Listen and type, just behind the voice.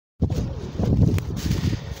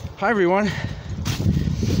Hi everyone,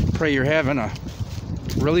 pray you're having a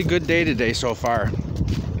really good day today so far.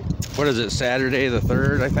 What is it, Saturday the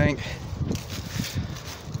 3rd, I think,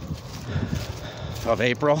 of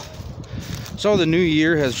April. So the new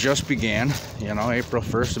year has just began, you know, April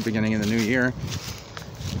 1st, the beginning of the new year.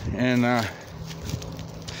 And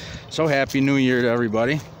so happy new year to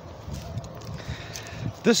everybody.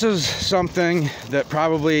 This is something that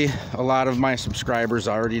probably a lot of my subscribers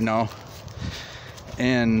already know.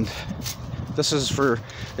 And this is for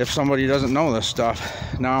if somebody doesn't know this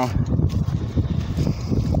stuff. Now,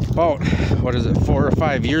 about, 4 or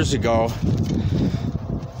 5 years ago,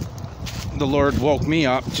 the Lord woke me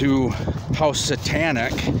up to how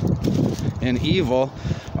satanic and evil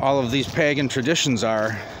all of these pagan traditions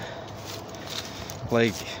are.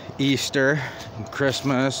 Like Easter and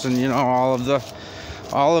Christmas and, you know, all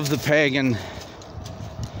of the pagan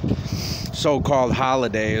so-called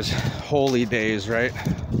holidays, holy days, right?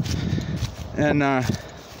 And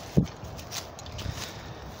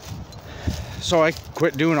so I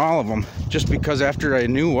quit doing all of them just because after I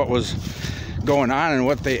knew what was going on and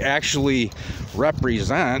what they actually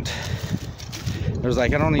represent, it was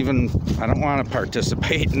like, I don't want to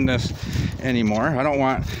participate in this anymore. I don't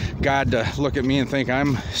want God to look at me and think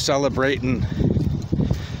I'm celebrating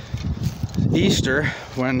Easter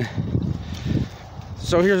when...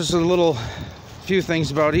 So here's a few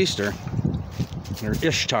things about Easter, or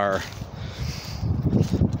Ishtar.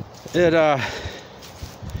 It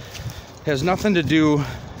has nothing to do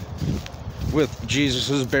with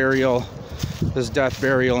Jesus' burial, his death,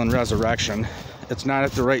 burial, and resurrection. It's not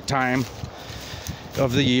at the right time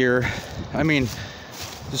of the year. I mean,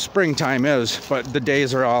 the springtime is, but the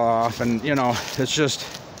days are all off, and you know, it's just...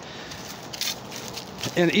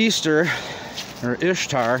 And Easter, or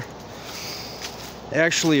Ishtar,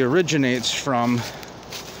 actually originates from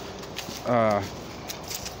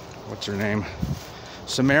what's her name?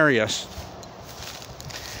 Samarius,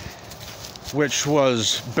 which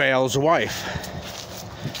was Baal's wife.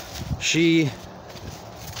 She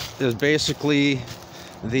is basically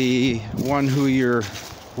the one who you're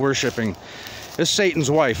worshiping. It's Satan's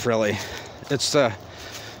wife, really. It's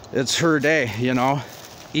her day, you know,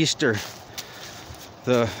 Easter.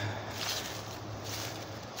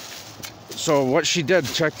 So what she did,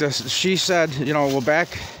 check this, she said, you know, well, back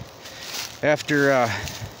after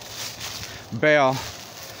Baal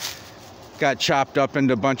got chopped up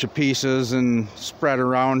into a bunch of pieces and spread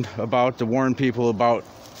around about to warn people about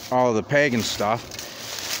all of the pagan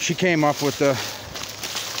stuff, she came up with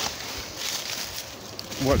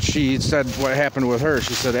what she said, what happened with her.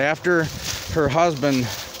 She said after her husband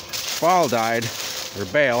Baal died, or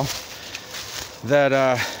Baal,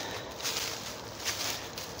 that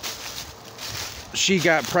she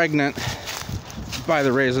got pregnant by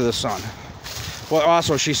the rays of the sun. Well,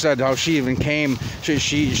 also she said how she even came,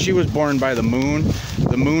 she was born by the moon.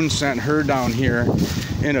 The moon sent her down here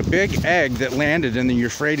in a big egg that landed in the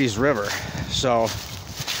Euphrates River. So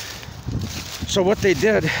what they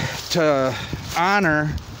did to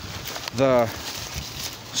honor the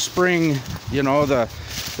spring, you know, the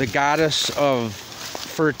goddess of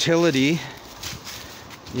fertility,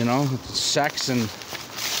 you know, sex, and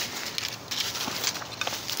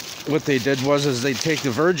what they did was they take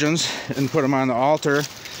the virgins and put them on the altar,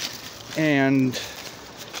 and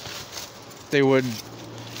they would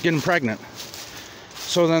get them pregnant.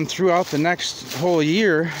 So then throughout the next whole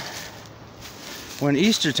year, when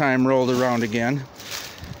Easter time rolled around again,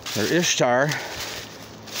 or Ishtar,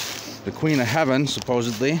 the Queen of Heaven,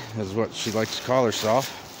 supposedly, is what she likes to call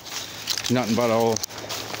herself. Nothing but a old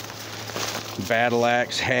battle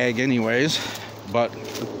axe hag anyways, but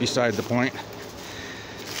beside the point.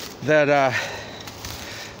 That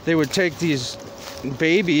they would take these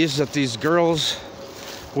babies that these girls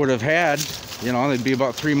would have had, you know, they'd be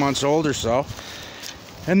about 3 months old or so,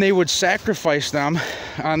 and they would sacrifice them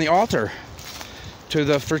on the altar to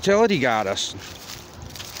the fertility goddess.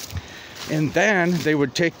 And then they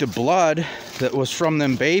would take the blood that was from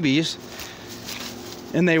them babies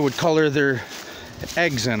and they would color their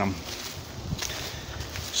eggs in them.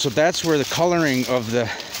 So that's where the coloring of the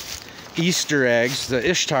Easter eggs, the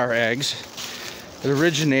Ishtar eggs, it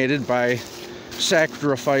originated by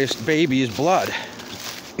sacrificed babies' blood.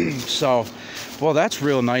 So, well, that's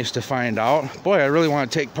real nice to find out. Boy, I really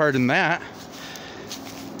want to take part in that.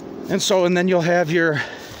 And then you'll have you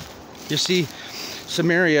see,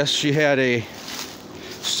 Samarius, she had a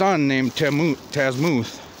son named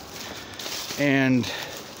Tasmuth, and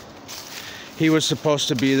he was supposed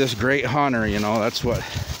to be this great hunter, you know, that's what,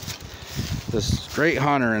 this great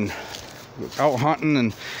hunter, and out hunting,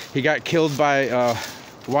 and he got killed by a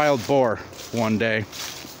wild boar one day.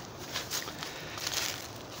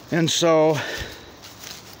 And so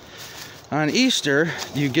on Easter,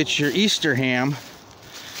 you get your Easter ham,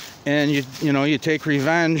 and you take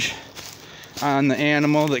revenge on the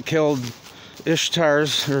animal that killed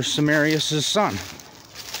Ishtar's or Samarius' son.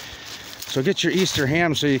 So get your Easter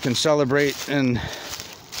ham so you can celebrate on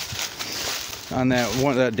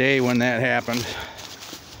that day when that happened.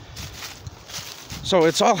 So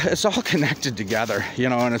it's all connected together,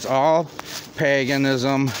 and it's all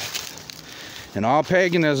paganism. And all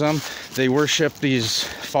paganism, they worship these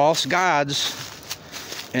false gods,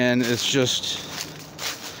 and it's just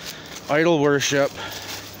idol worship.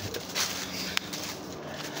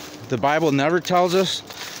 The Bible never tells us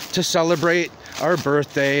to celebrate our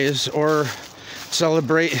birthdays or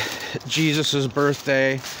celebrate Jesus's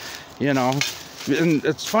birthday, And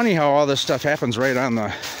it's funny how all this stuff happens right on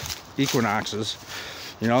the equinoxes.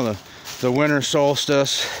 The winter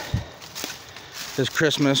solstice is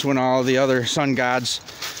Christmas, when all the other sun gods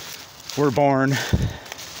were born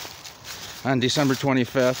on December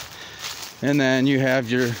 25th. And then you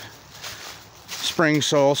have your spring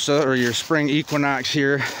solstice or your spring equinox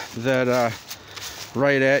here that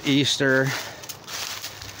right at Easter.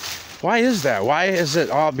 Why is that? Why is it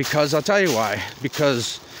all? Because I'll tell you why.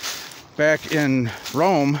 Because back in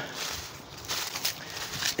Rome,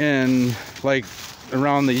 in like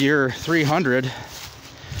around the year 300,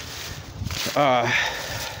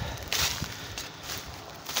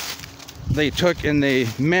 they took and they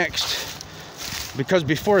mixed, because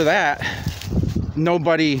before that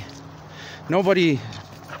nobody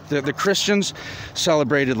the Christians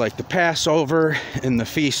celebrated like the Passover and the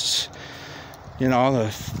feasts,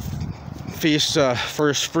 the feast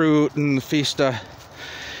first fruit and the feast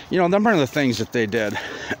them are the things that they did.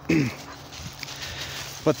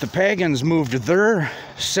 But the pagans moved their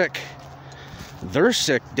sick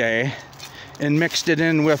day and mixed it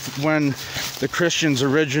in with when the Christians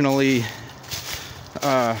originally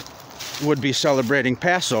would be celebrating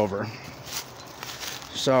Passover.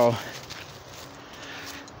 So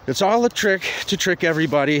it's all a trick to trick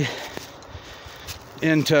everybody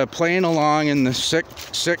into playing along in the sick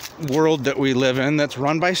world that we live in, that's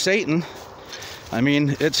run by Satan. I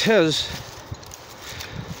mean, it's his.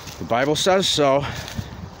 The Bible says so.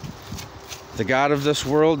 The god of this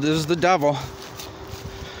world is the devil.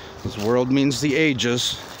 This world means the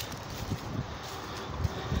ages.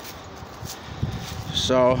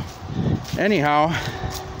 So anyhow,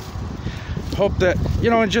 hope that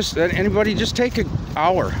just anybody just take an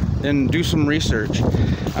hour and do some research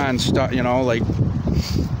on stuff, like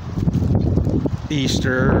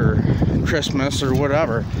Easter or Christmas or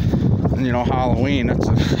whatever. And Halloween, that's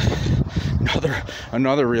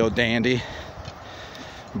another real dandy.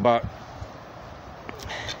 But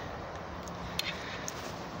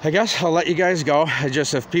I guess I'll let you guys go.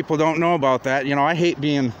 If people don't know about that, I hate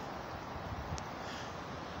being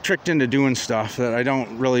tricked into doing stuff that I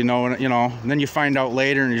don't really know, and then you find out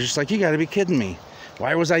later and you're just like, you gotta be kidding me.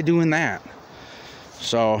 Why was I doing that?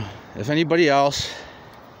 So if anybody else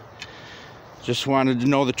just wanted to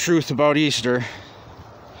know the truth about Easter,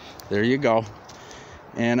 there you go.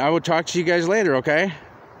 And I will talk to you guys later, okay?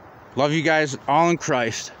 Love you guys all in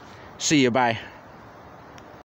Christ. See you, bye.